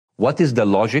what is the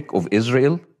logic of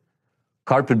Israel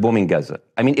carpet bombing Gaza?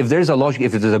 I mean, if there's a logic,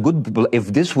 if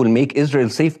this will make Israel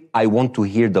safe, I want to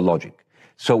hear the logic.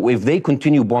 So if they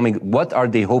continue bombing, what are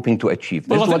they hoping to achieve?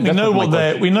 Well, I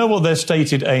think we know what their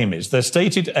stated aim is. Their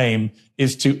stated aim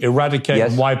is to eradicate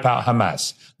and wipe out Hamas.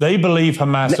 They believe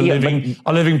Hamas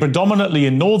are living predominantly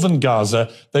in northern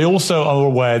Gaza. They also are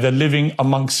aware they're living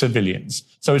amongst civilians.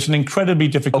 So it's an incredibly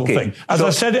difficult thing. As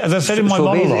I said in my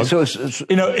monologue,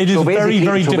 it is very,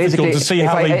 very difficult to see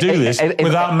how they do this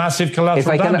without massive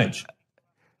collateral damage.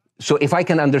 So if I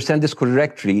can understand this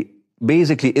correctly,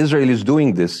 basically Israel is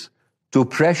doing this to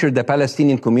pressure the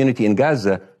Palestinian community in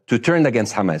Gaza to turn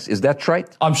against Hamas. Is that right?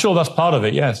 I'm sure that's part of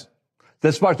it, yes.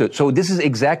 That's part of it. So this is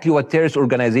exactly what terrorist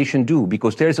organizations do,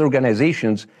 because terrorist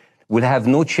organizations will have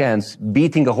no chance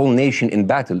beating a whole nation in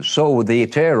battle. So they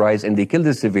terrorize and they kill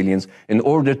the civilians in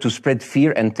order to spread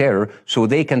fear and terror so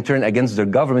they can turn against their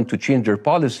government to change their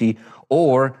policy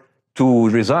or to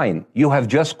resign. You have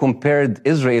just compared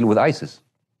Israel with ISIS.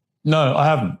 No, I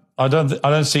haven't. I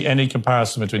don't see any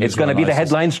comparison between It's going to be the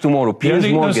headlines tomorrow. Piers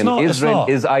Morgan, Israel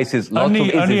is ISIS.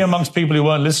 Only amongst people who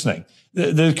weren't listening.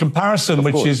 The comparison,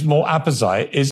 which is more apposite, is